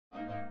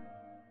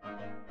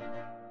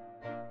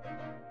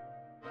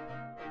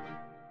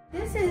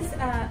This is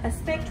a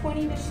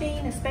Spec20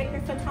 machine, a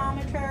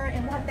spectrophotometer,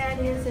 and what that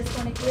is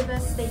going to give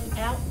us the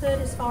output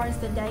as far as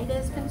the data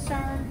is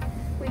concerned.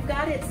 We've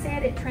got it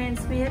set at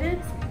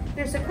transmittance.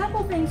 There's a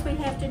couple things we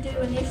have to do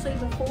initially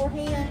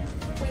beforehand.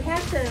 We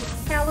have to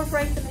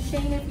calibrate the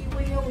machine, if you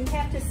will. We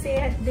have to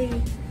set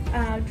the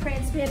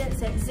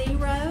transmittance at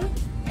 0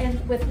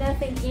 and with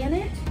nothing in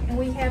it, and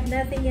we have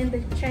nothing in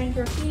the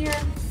chamber here.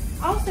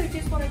 Also,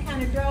 just want to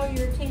kind of draw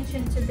your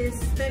attention to this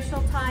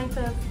special type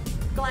of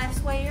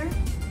glassware.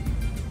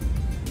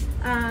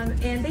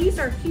 And these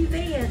are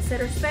cuvettes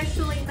that are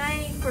specially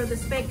made for the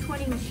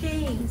Spec20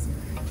 machines.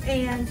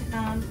 And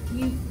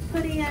you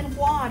put in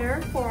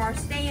water for our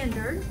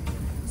standard.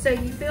 So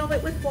you fill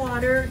it with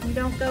water. You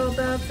don't go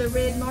above the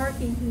red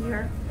marking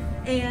here.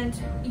 And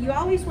you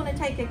always want to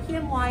take a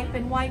kimwipe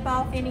and wipe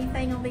off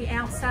anything on the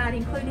outside,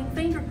 including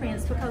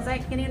fingerprints, because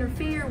that can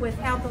interfere with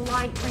how the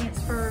light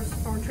transfers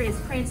or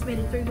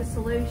transmitted through the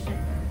solution.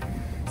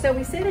 So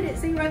we set it at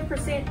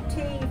 0%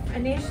 T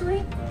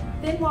initially.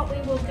 Then what we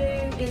will do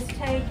is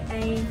take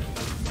a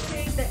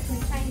tube that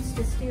contains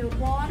distilled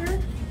water.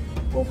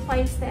 We'll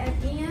place that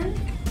in,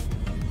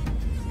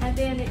 and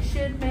then it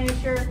should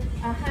measure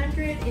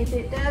 100. If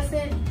it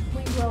doesn't,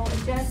 we will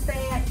adjust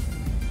that,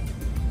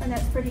 and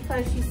that's pretty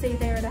close. You see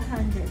there at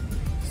 100.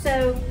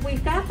 So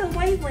we've got the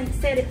wavelength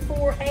set at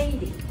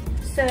 480.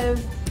 So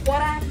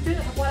what I've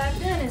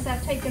done is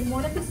I've taken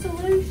one of the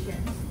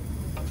solutions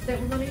that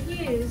we're going to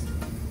use.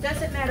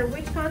 Doesn't matter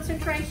which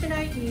concentration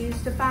I use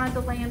to find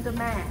the lambda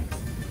max.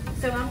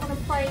 So I'm going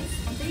to place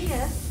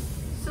this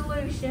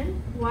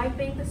solution,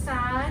 wiping the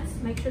sides,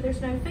 make sure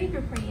there's no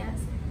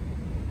fingerprints.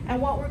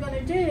 And what we're going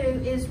to do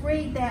is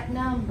read that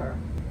number,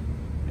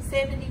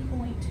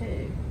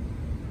 70.2.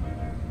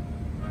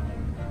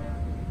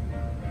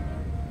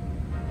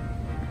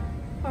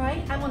 All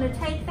right, I'm going to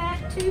take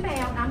that tube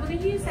out. I'm going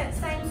to use that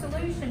same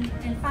solution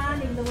in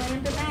finding the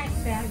lambda max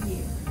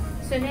value.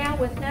 So now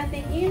with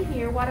nothing in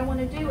here, what I want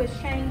to do is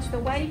change the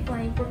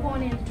wavelength. We're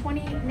going in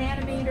 20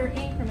 nanometer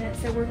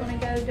increments, so we're going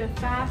to go to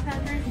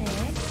 500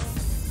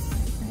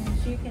 next. And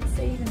as you can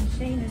see, the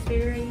machine is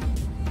very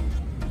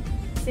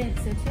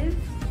sensitive.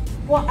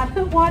 Well, I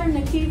put water in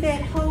the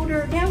cuvette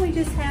holder. Now we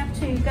just have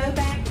to go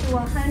back to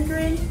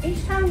 100.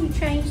 Each time you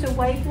change the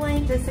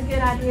wavelength, it's a good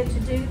idea to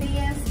do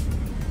this.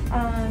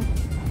 I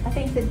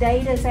think the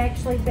data is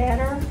actually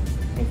better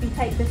if you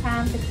take the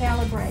time to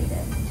calibrate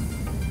it.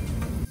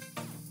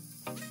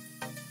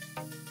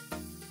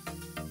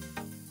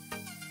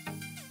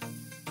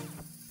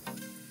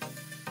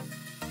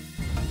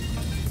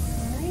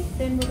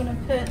 Then we're going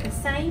to put the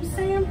same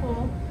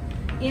sample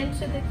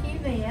into the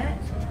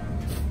cuvette.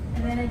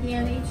 And then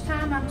again, each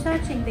time I'm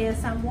touching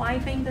this, I'm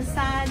wiping the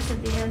sides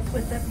of this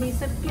with a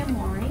piece of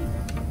kimwipe.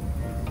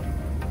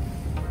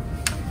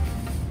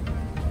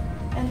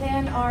 And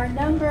then our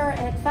number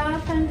at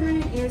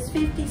 500 is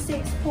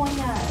 56.0.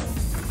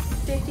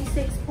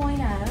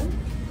 56.0.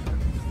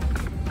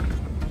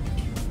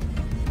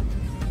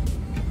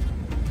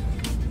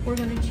 We're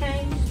going to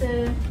change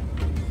the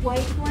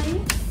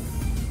wavelength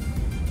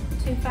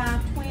to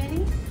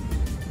 520.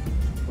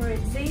 We're at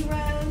 0.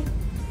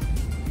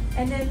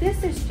 And then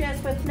this is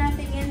just with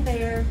nothing in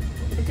there.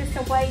 It's just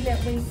a way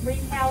that we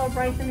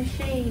recalibrate the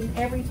machine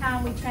every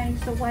time we change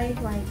the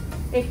wavelength.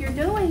 If you're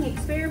doing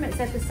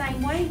experiments at the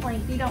same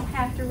wavelength, you don't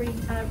have to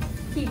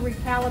keep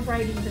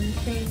recalibrating the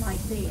machine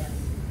like this.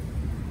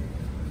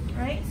 All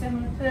right, so I'm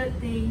going to put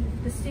the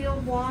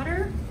distilled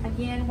water,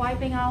 again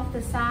wiping off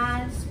the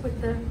sides with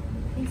the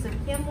piece of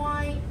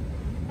kimwipe.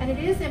 And it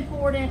is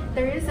important,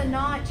 there is a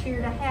notch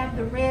here to have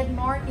the red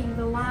marking,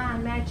 the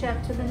line, match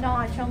up to the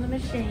notch on the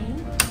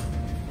machine.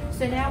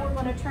 So now we're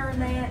going to turn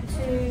that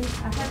to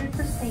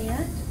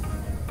 100%.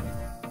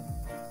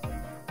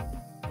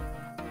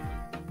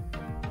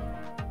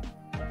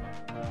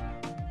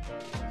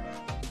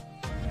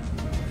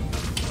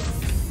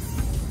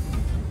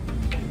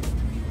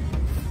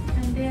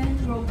 And then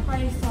we'll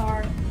place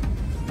our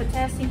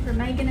potassium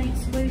permanganate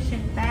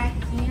solution back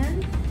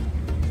in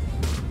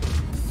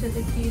to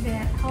the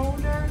cuvette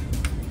holder.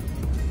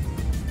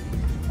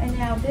 And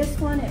now this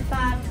one at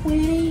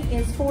 520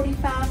 is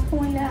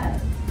 45.0.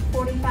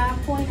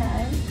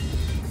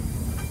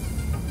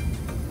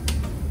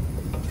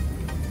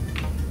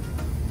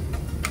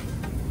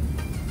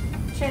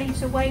 45.0. Change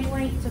the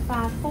wavelength to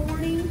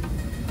 540.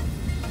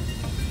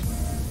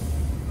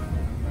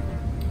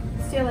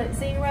 Still at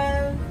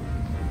 0.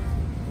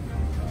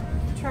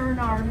 Turn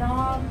our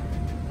knob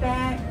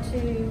back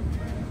to,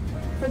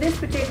 for this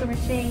particular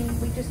machine,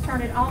 we just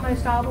turn it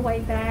almost all the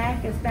way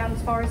back. It's about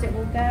as far as it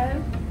will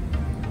go.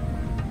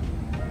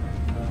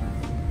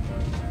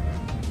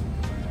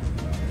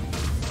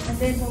 And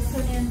then we'll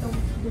put in the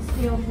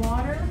distilled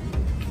water.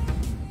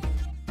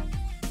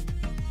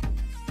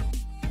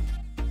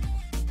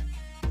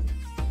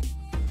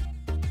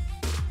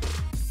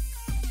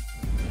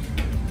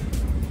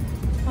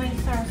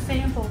 Place our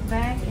sample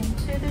back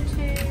into the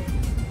tube.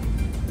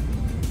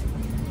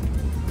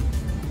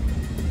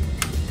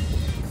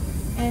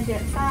 And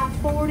at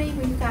 540,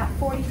 we've got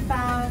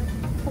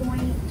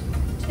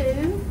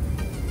 45.2.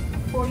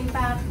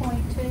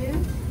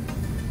 45.2.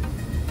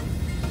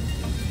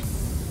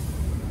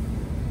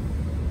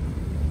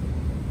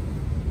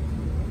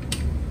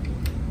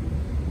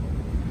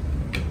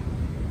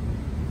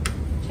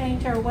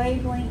 Change our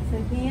wavelength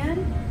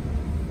again.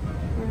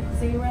 We're at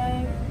 0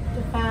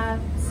 to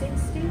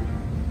 560.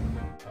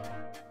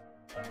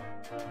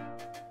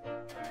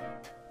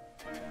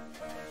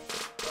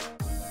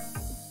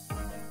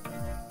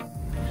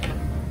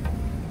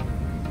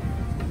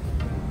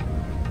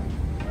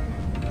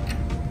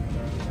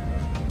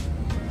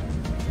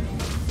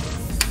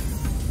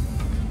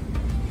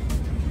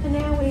 And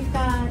now we've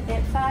got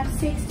at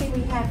 560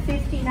 we have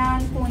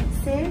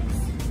 59.6.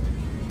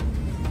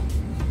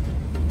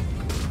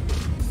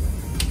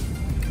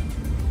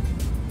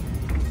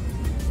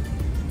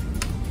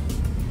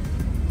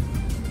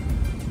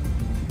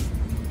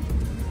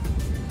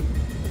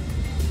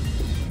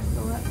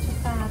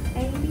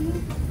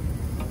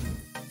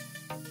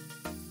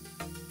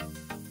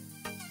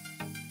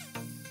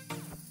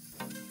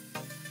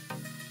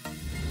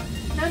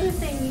 Another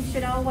thing you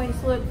should always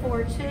look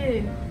for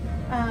too,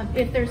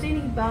 if there's any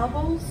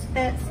bubbles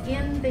that's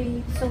in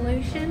the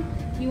solution,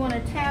 you want to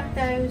tap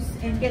those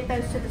and get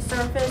those to the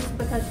surface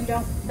because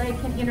they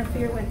can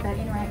interfere with the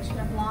interaction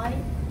of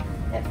light.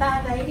 At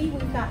 580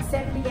 we've got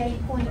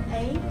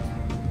 78.8.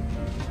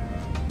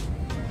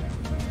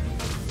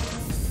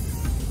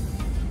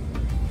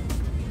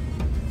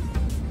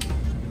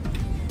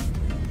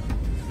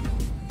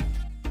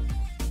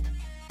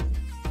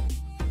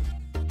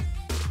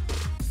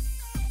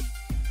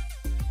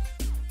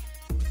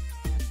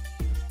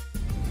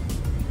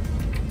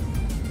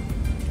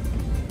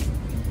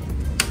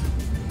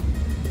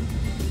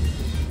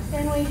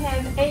 Then we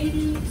have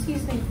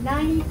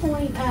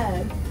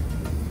 90.0.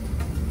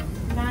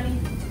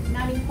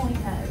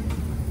 90.0.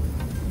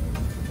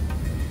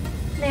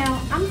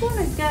 Now I'm going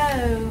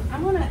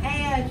to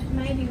add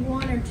maybe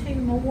 1 or 2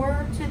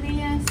 more to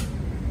this.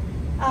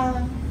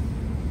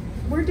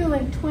 We're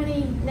doing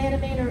 20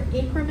 nanometer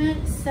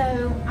increments,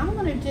 so I'm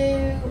going to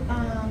do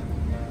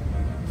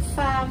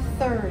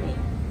 530.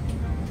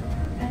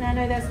 And I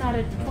know that's not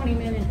a 20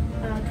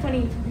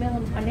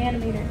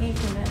 nanometer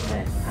increment,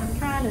 but I'm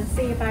trying to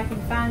see if I can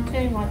fine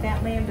tune what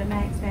that lambda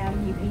max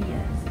value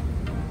is.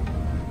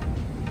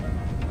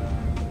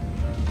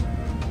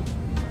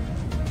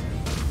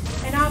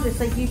 And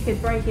obviously you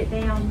could break it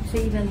down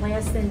to even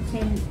less than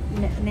 10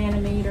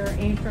 nanometer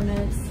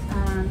increments.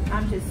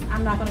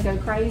 I'm not going to go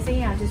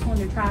crazy. I just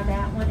wanted to try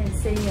that one and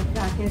see if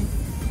I could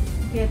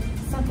get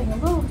something a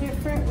little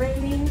different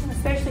reading,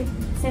 especially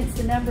since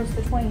the numbers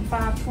between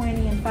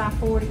 520 and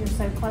 540 are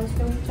so close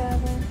to each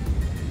other.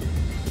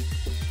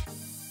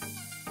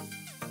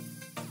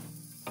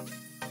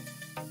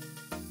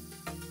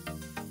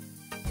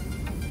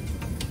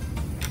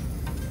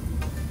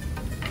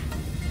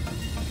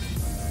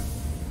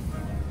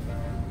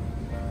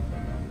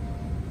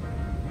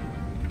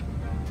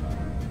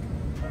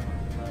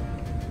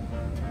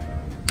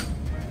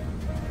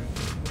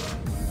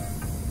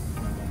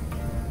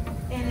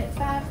 And at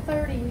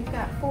 530, we've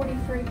got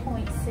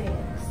 43.6.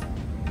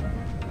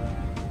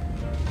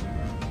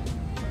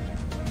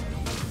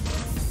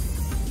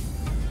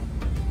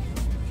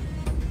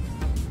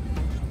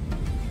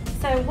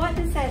 So what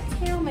does that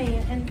tell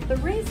me? And the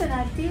reason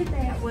I did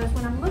that was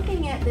when I'm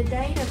looking at the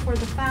data for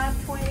the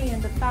 520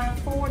 and the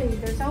 540,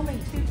 there's only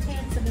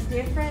 0.2 of a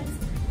difference.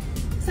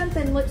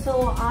 Something looks a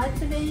little odd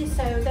to me,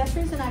 so that's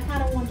the reason I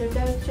kind of wanted to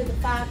go to the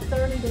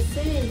 530 to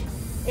see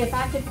if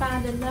I could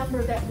find a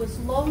number that was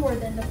lower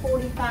than the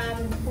 45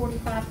 and the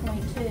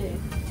 45.2.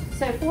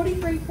 So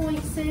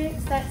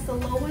 43.6, that's the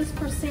lowest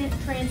percent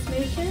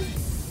transmission.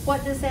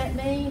 What does that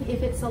mean?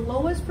 If it's the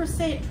lowest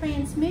percent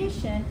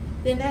transmission,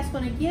 then that's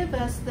going to give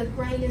us the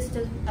greatest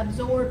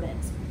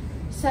absorbance.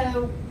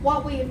 So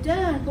what we have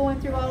done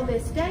going through all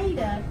this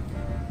data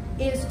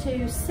is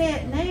to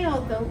set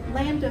now the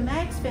lambda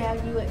max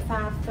value at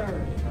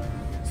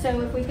 530.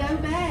 So if we go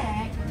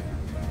back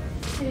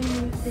to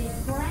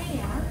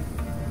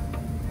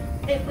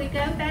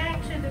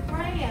the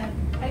graph,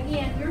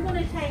 again, you're going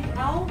to take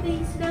all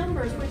these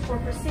numbers, which were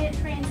percent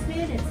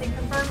transmittance, and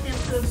convert them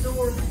to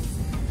absorbance.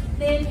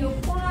 Then you'll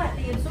plot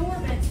the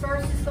absorbance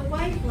versus the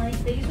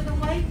wavelength. These are the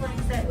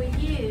wavelengths that we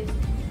use.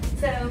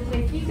 So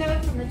if you go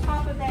from the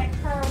top of that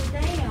curve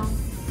down,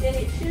 then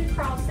it should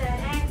cross that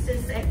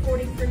axis at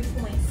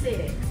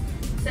 43.6.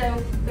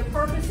 So the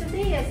purpose of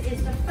this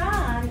is to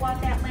find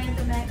what that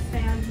lambda max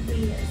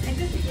value is, and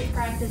just to get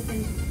practice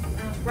in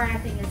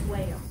graphing as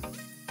well.